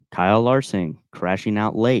Kyle Larson crashing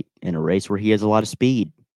out late in a race where he has a lot of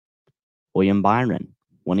speed. William Byron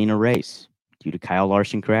winning a race due to Kyle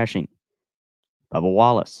Larson crashing. Bubba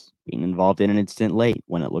Wallace being involved in an incident late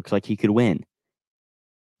when it looks like he could win.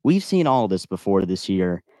 We've seen all this before this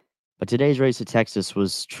year, but today's race at Texas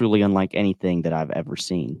was truly unlike anything that I've ever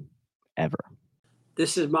seen, ever.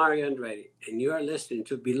 This is Mario Andretti, and you are listening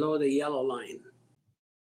to Below the Yellow Line.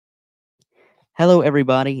 Hello,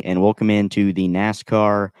 everybody, and welcome into the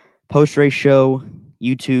NASCAR post-race show,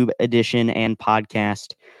 YouTube edition, and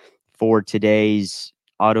podcast for today's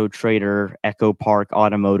Auto Trader Echo Park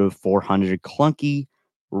Automotive 400 clunky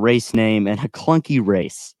race name and a clunky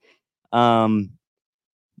race. The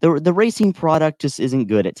racing product just isn't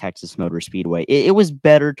good at Texas Motor Speedway. It was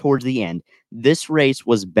better towards the end. This race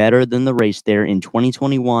was better than the race there in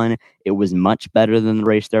 2021. It was much better than the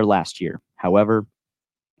race there last year. However,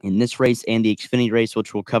 in this race and the Xfinity race,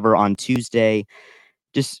 which we'll cover on Tuesday,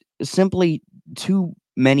 just simply too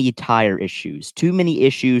many tire issues, too many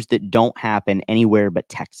issues that don't happen anywhere but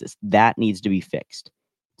Texas. That needs to be fixed.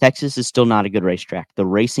 Texas is still not a good racetrack. The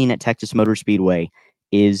racing at Texas Motor Speedway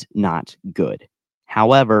is not good.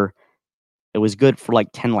 However, it was good for like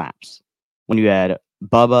 10 laps when you had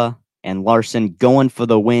Bubba and Larson going for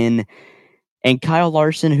the win. And Kyle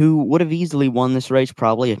Larson, who would have easily won this race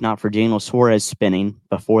probably if not for Daniel Suarez spinning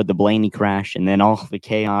before the Blaney crash and then all the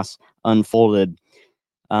chaos unfolded,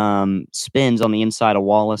 spins on the inside of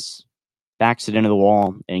Wallace, backs it into the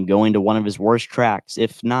wall, and going to one of his worst tracks,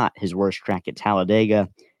 if not his worst track at Talladega.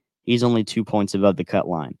 He's only 2 points above the cut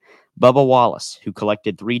line. Bubba Wallace, who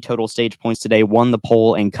collected 3 total stage points today, won the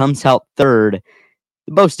pole and comes out third,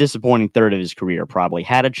 the most disappointing third of his career, probably.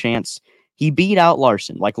 Had a chance. He beat out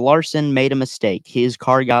Larson. Like, Larson made a mistake. His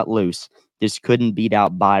car got loose. Just couldn't beat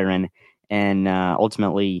out Byron. And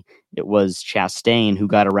ultimately, it was Chastain who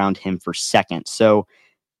got around him for second. So,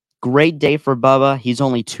 great day for Bubba. He's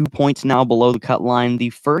only 2 points now below the cut line.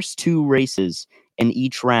 The first 2 races in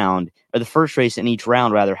each round, or the first race in each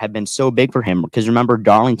round, rather, have been so big for him. Because remember,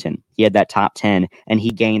 Darlington, he had that top 10, and he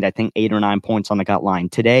gained, I think, 8 or 9 points on the cut line.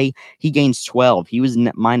 Today, he gains 12. He was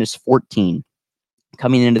minus 14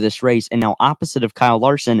 coming into this race. And now, opposite of Kyle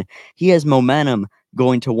Larson, he has momentum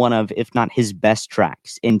going to one of, if not his best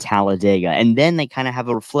tracks in Talladega. And then they kind of have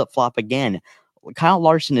a flip-flop again. Kyle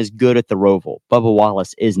Larson is good at the Roval. Bubba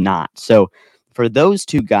Wallace is not. So for those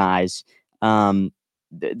two guys,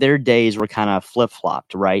 their days were kind of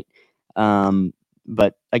flip-flopped, right?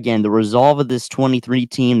 But again, the resolve of this 23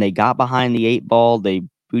 team, they got behind the 8 ball.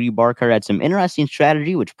 Booty Barker had some interesting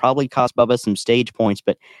strategy, which probably cost Bubba some stage points,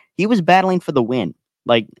 but he was battling for the win.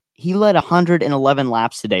 Like, he led 111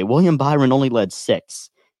 laps today. William Byron only led 6.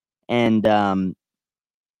 And,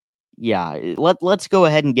 let's go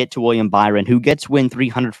ahead and get to William Byron, who gets win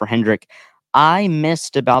 300 for Hendrick. I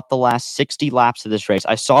missed about the last 60 laps of this race.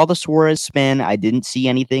 I saw the Suarez spin. I didn't see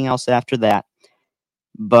anything else after that.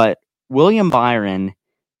 But William Byron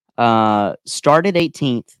started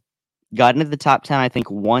 18th, got into the top 10, I think,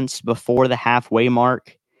 once before the halfway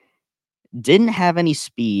mark. Didn't have any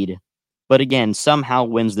speed, but again, somehow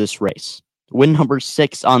wins this race. Win number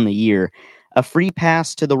 6 on the year. A free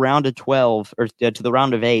pass to the round of 12, or to the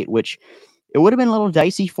round of 8, which it would have been a little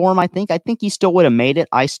dicey for him, I think. I think he still would have made it.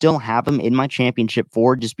 I still have him in my championship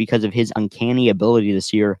 4 just because of his uncanny ability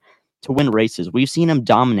this year to win races. We've seen him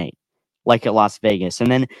dominate, like at Las Vegas. And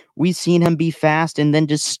then we've seen him be fast and then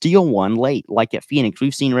just steal one late, like at Phoenix.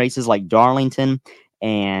 We've seen races like Darlington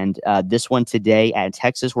and this one today at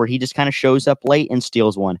Texas where he just kind of shows up late and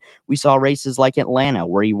steals one. We saw races like Atlanta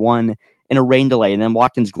where he won in a rain delay, and then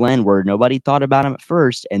Watkins Glen where nobody thought about him at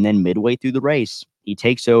first, and then midway through the race, he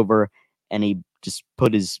takes over and he just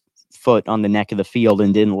put his foot on the neck of the field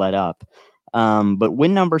and didn't let up. But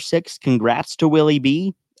win number 6, congrats to Willie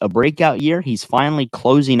B. A breakout year. He's finally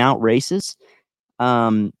closing out races.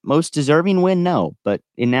 Most deserving win, no, but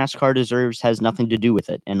in NASCAR deserves has nothing to do with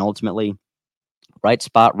it. And ultimately, right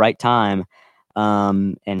spot, right time.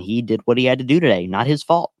 And he did what he had to do today. Not his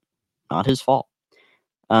fault. Not his fault.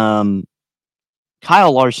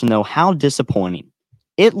 Kyle Larson, though, how disappointing.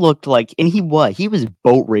 It looked like, and he was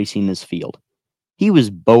boat racing this field.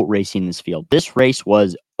 This race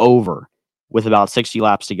was over with about 60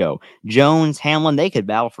 laps to go. Jones, Hamlin, they could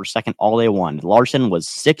battle for second all they wanted. Larson was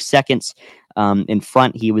 6 seconds in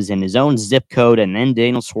front. He was in his own zip code, and then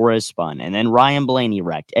Daniel Suarez spun, and then Ryan Blaney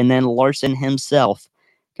wrecked, and then Larson himself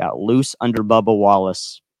got loose under Bubba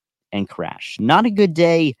Wallace and crashed. Not a good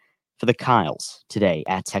day for the Kyles today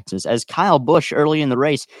at Texas, as Kyle Busch early in the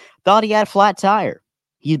race thought he had a flat tire.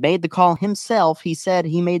 He made the call himself. He said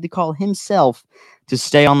he made the call himself to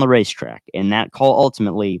stay on the racetrack, and that call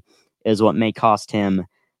ultimately is what may cost him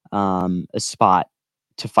a spot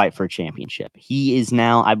to fight for a championship. He is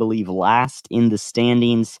now, I believe, last in the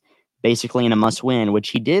standings, basically in a must-win, which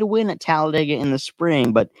he did win at Talladega in the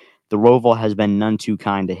spring, but the Roval has been none too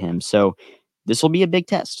kind to him. So this will be a big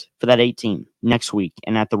test for that 8 team next week,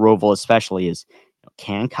 and at the Roval especially is,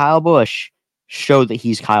 can Kyle Busch show that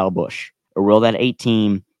he's Kyle Busch? Or will that 8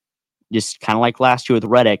 team, just kind of like last year with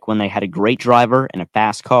Reddick, when they had a great driver and a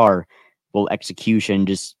fast car, will execution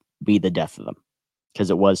just be the death of them? Because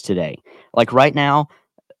it was today. Like right now,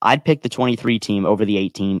 I'd pick the 23 team over the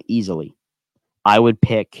 8 team easily. I would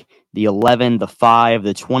pick the 11, the 5,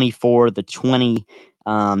 the 24, the 20,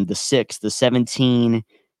 the 6, the 17,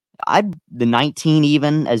 the 19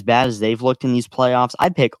 even, as bad as they've looked in these playoffs.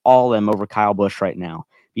 I'd pick all of them over Kyle Busch right now,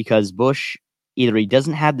 because Busch, either he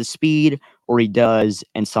doesn't have the speed or he does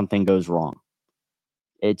and something goes wrong.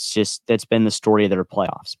 It's just, that's been the story of their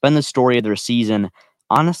playoffs, been the story of their season.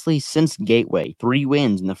 Honestly, since Gateway, 3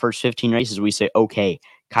 wins in the first 15 races, we say, okay,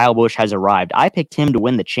 Kyle Busch has arrived. I picked him to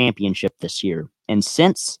win the championship this year. And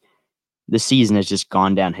since, the season has just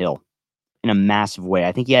gone downhill in a massive way.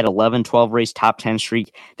 I think he had 11, 12 race top 10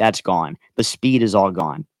 streak. That's gone. The speed is all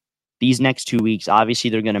gone. These next 2 weeks, obviously,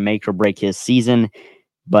 they're going to make or break his season,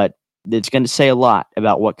 but it's going to say a lot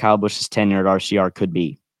about what Kyle Busch's tenure at RCR could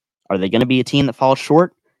be. Are they going to be a team that falls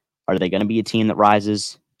short? Are they going to be a team that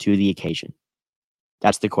rises to the occasion?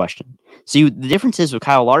 That's the question. See, the difference is with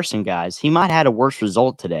Kyle Larson, guys, he might have had a worse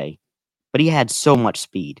result today, but he had so much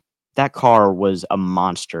speed. That car was a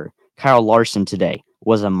monster. Kyle Larson today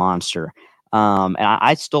was a monster. And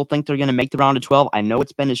I still think they're going to make the round of 12. I know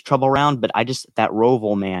it's been his trouble round, but that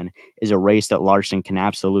Roval, man, is a race that Larson can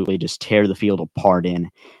absolutely just tear the field apart in.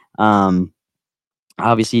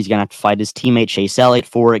 Obviously, he's going to have to fight his teammate Chase Elliott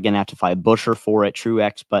for it, going to have to fight Buescher for it,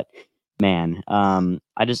 Truex, but man, I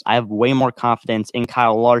have way more confidence in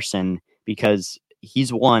Kyle Larson because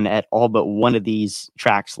he's won at all but one of these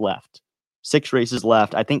tracks left. 6 races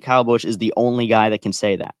left. I think Kyle Busch is the only guy that can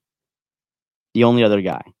say that. The only other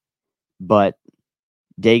guy. But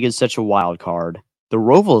Dega's such a wild card. The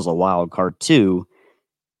Roval is a wild card too,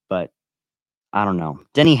 but I don't know.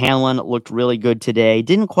 Denny Hamlin looked really good today.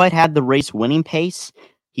 Didn't quite have the race winning pace.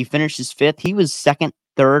 He finished his 5th. He was 2nd,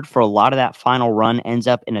 3rd for a lot of that final run, ends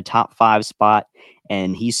up in a top 5 spot,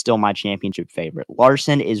 and he's still my championship favorite.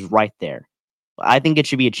 Larson is right there. I think it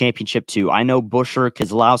should be a championship too. I know Buescher,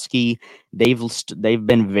 Keselowski, they've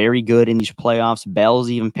been very good in these playoffs.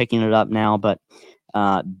 Bell's even picking it up now, but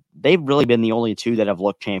they've really been the only 2 that have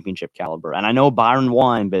looked championship caliber. And I know Byron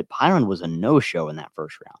won, but Byron was a no-show in that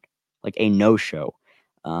first round. Like a no-show.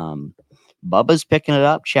 Bubba's picking it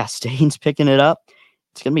up. Chastain's picking it up.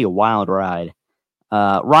 It's going to be a wild ride.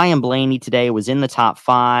 Ryan Blaney today was in the top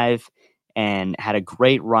 5 and had a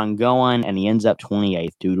great run going, and he ends up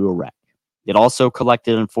 28th due to a wreck. It also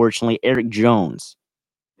collected, unfortunately, Eric Jones,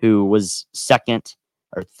 who was 2nd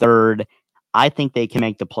or 3rd. I think they can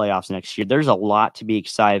make the playoffs next year. There's a lot to be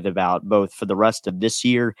excited about, both for the rest of this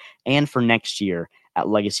year and for next year at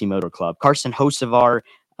Legacy Motor Club. Carson Hocevar,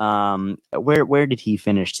 where did he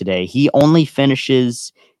finish today? He only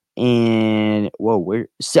finishes in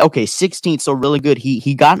 16th, so really good.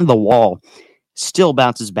 He got in the wall, still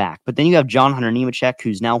bounces back. But then you have John Hunter Nemechek,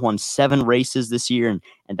 who's now won 7 races this year,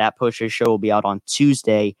 and that push show will be out on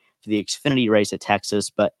Tuesday for the Xfinity race at Texas.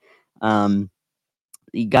 But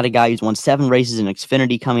you got a guy who's won 7 races in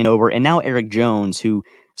Xfinity coming over, and now Eric Jones, who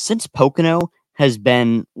since Pocono has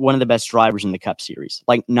been one of the best drivers in the Cup Series.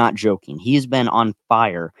 Like, not joking. He has been on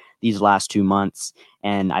fire these last 2 months,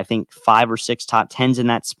 and I think 5 or 6 top 10s in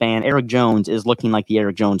that span. Eric Jones is looking like the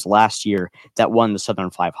Eric Jones last year that won the Southern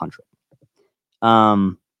 500.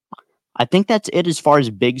 I think that's it as far as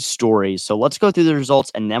big stories. So let's go through the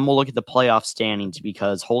results, and then we'll look at the playoff standings,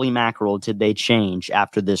 because holy mackerel, did they change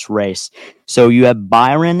after this race. So you have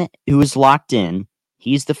Byron, who is locked in.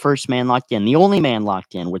 He's the first man locked in, the only man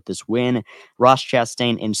locked in with this win. Ross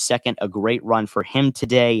Chastain in 2nd, a great run for him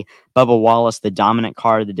today. Bubba Wallace, the dominant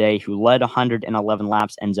car of the day, who led 111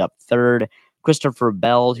 laps, ends up 3rd. Christopher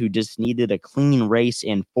Bell, who just needed a clean race,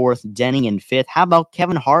 in 4th. Denny in 5th. How about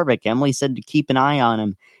Kevin Harvick? Emily said to keep an eye on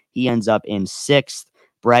him. He ends up in 6th.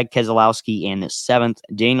 Brad Keselowski in 7th.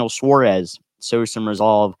 Daniel Suarez shows some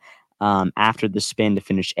resolve after the spin to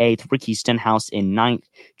finish 8th. Ricky Stenhouse in 9th.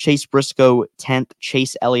 Chase Briscoe 10th.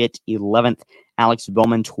 Chase Elliott 11th. Alex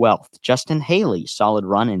Bowman 12th. Justin Haley, solid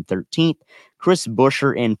run in 13th. Chris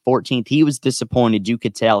Buescher in 14th. He was disappointed. You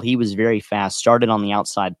could tell he was very fast. Started on the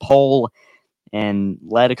outside pole and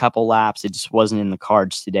led a couple laps. It just wasn't in the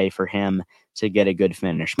cards today for him to get a good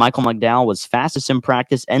finish. Michael McDowell was fastest in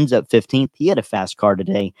practice, ends up 15th. He had a fast car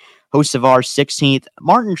today. Hocevar 16th.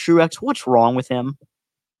 Martin Truex, what's wrong with him?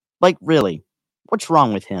 Like, really, what's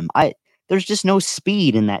wrong with him? There's just no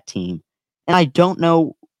speed in that team. And I don't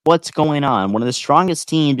know what's going on. One of the strongest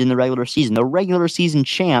teams in the regular season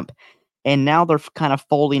champ, and now they're kind of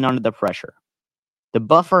folding under the pressure. The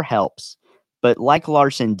buffer helps, but like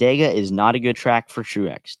Larson, Dega is not a good track for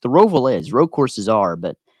Truex. The Roval is. Road courses are,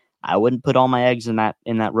 but I wouldn't put all my eggs in that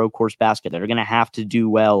road course basket. They're going to have to do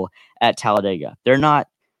well at Talladega.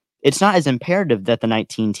 It's not as imperative that the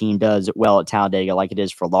 19 team does well at Talladega like it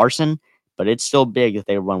is for Larson, but it's still big if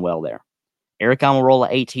they run well there. Eric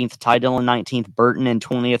Almirola 18th, Ty Dillon 19th, Burton in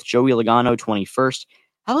 20th, Joey Logano 21st.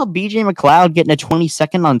 How about BJ McLeod getting a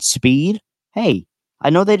 22nd on speed? Hey,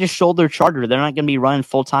 I know they just sold their charter. They're not going to be running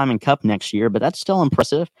full-time in Cup next year, but that's still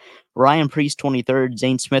impressive. Ryan Preece 23rd,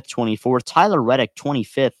 Zane Smith 24th, Tyler Reddick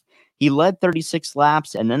 25th. He led 36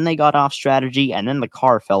 laps, and then they got off strategy, and then the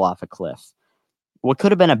car fell off a cliff. What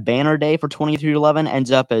could have been a banner day for 23-11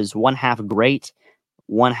 ends up as one half great,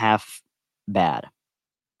 one half bad.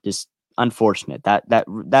 Just unfortunate.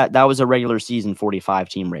 That was a regular season 45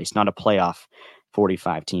 team race, not a playoff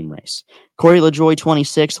 45 team race. Corey LaJoie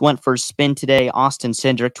 26th went for a spin today. Austin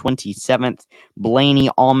Cindric 27th. Blaney,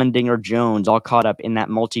 Allmendinger, Jones all caught up in that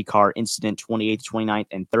multi-car incident 28th, 29th,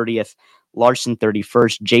 and 30th. Larson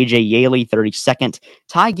 31st. JJ Yaley 32nd.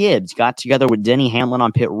 Ty Gibbs got together with Denny Hamlin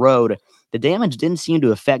on pit road. The damage didn't seem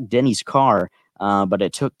to affect Denny's car, but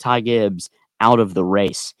it took Ty Gibbs out of the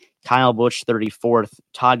race. Kyle Busch 34th,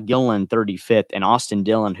 Todd Gilliland 35th, and Austin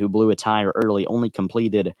Dillon, who blew a tire early, only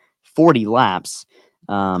completed 40 laps,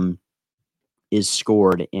 is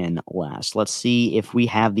scored in last. Let's see if we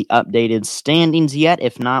have the updated standings yet.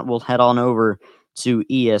 If not, we'll head on over to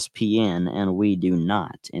ESPN, and we do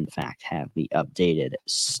not, in fact, have the updated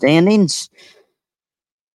standings.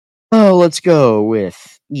 Oh, let's go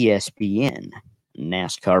with ESPN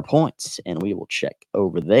NASCAR points, and we will check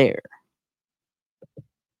over there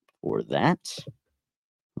for that.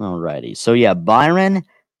 Alrighty. So, yeah, Byron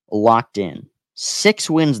locked in. 6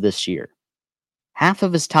 wins this year. Half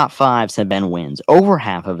of his top 5s have been wins. Over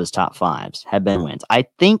half of his top 5s have been wins. I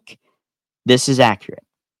think this is accurate.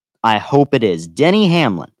 I hope it is. Denny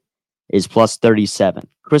Hamlin is plus 37.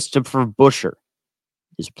 Christopher Buescher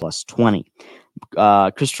is plus 20.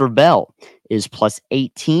 Christopher Bell is plus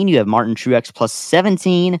 18. You have Martin Truex plus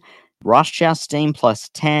 17. Ross Chastain plus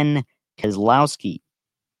 10. Keselowski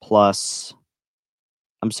plus...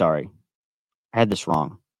 I'm sorry. I had this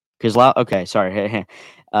wrong. Okay, sorry.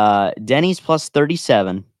 Denny's plus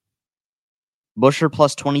 37. Buescher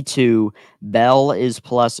plus 22. Bell is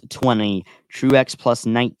plus 20. Truex plus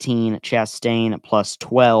 19. Chastain plus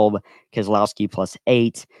 12. Keselowski plus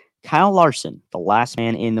 8. Kyle Larson, the last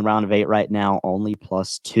man in the round of 8 right now, only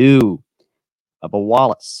plus 2. Bubba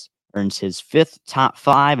Wallace earns his 5th top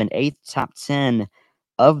 5 and 8th top 10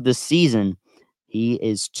 of the season. He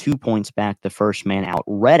is 2 points back, the first man out.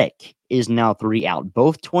 Reddick is now 3 out.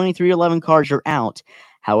 Both 23-11 cars are out.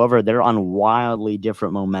 However, they're on wildly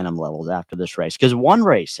different momentum levels after this race. Because one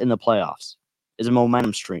race in the playoffs is a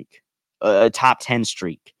momentum streak, a top 10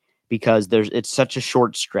 streak, because it's such a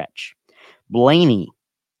short stretch. Blaney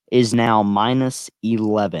is now minus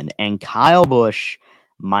 11, and Kyle Busch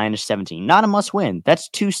minus 17. Not a must win. That's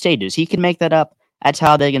 2 stages. He can make that up at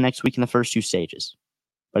Talladega next week in the first 2 stages,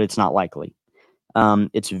 but it's not likely.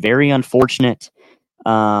 It's very unfortunate.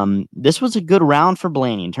 This was a good round for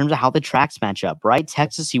Blaney in terms of how the tracks match up, right?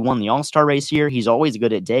 Texas, he won the All-Star race here. He's always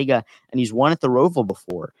good at Dega, and he's won at the Roval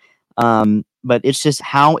before. But it's just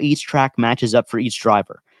how each track matches up for each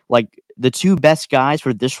driver. Like, the 2 best guys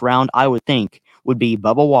for this round, I would think, would be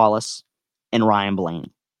Bubba Wallace and Ryan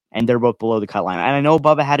Blaney. And they're both below the cut line. And I know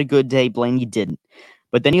Bubba had a good day, Blaney didn't.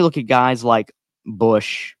 But then you look at guys like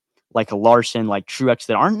Busch, like a Larson, like Truex,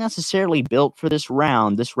 that aren't necessarily built for this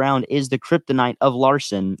round. This round is the kryptonite of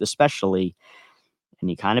Larson, especially. And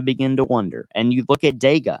you kind of begin to wonder. And you look at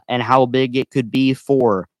Dega and how big it could be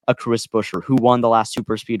for a Chris Buescher, who won the last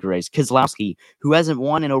super speed race. Keselowski, who hasn't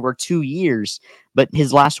won in over 2 years, but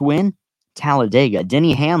his last win, Talladega.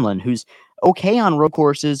 Denny Hamlin, who's okay on road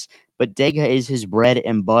courses, but Dega is his bread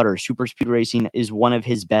and butter. Super speed racing is one of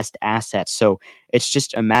his best assets. So it's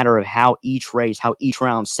just a matter of how each race, how each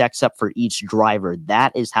round sets up for each driver.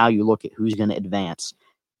 That is how you look at who's going to advance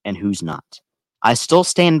and who's not. I still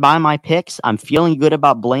stand by my picks. I'm feeling good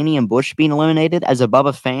about Blaney and Busch being eliminated. As a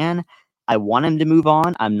Bubba fan, I want him to move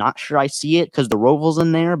on. I'm not sure I see it because the Roval's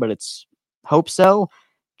in there, but hope so.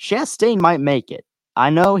 Chastain might make it. I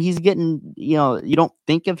know he's getting, you don't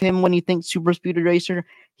think of him when you think super speed racer.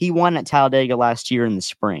 He won at Talladega last year in the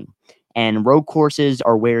spring, and road courses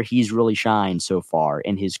are where he's really shined so far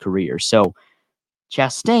in his career. So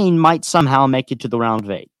Chastain might somehow make it to the round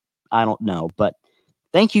of 8. I don't know, but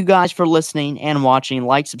Thank you guys for listening and watching.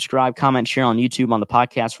 Like, subscribe, comment, share on YouTube, on the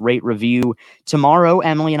podcast, rate, review. Tomorrow,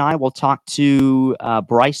 Emily and I will talk to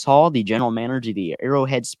Bryce Hall, the general manager of the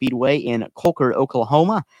Arrowhead Speedway in Colquitt,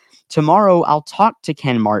 Oklahoma. Tomorrow, I'll talk to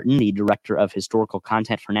Ken Martin, the director of historical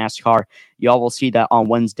content for NASCAR. Y'all will see that on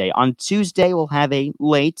Wednesday. On Tuesday, we'll have a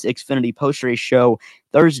late Xfinity post-race show.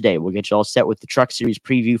 Thursday, we'll get you all set with the Truck Series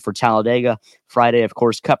preview for Talladega. Friday, of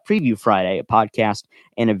course, Cup Preview Friday, a podcast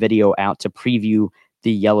and a video out to preview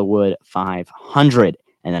the Yellowwood 500.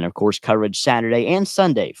 And then, of course, coverage Saturday and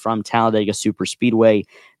Sunday from Talladega Super Speedway,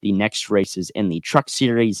 the next races in the Truck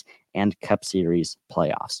Series and Cup Series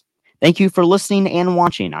playoffs. Thank you for listening and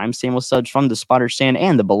watching. I'm Samuel Sudge from the Spotter Stand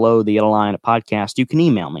and the Below the Yellow Line podcast. You can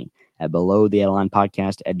email me at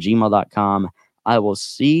belowtheyellowlinepodcast@gmail.com. I will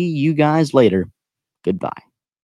see you guys later. Goodbye.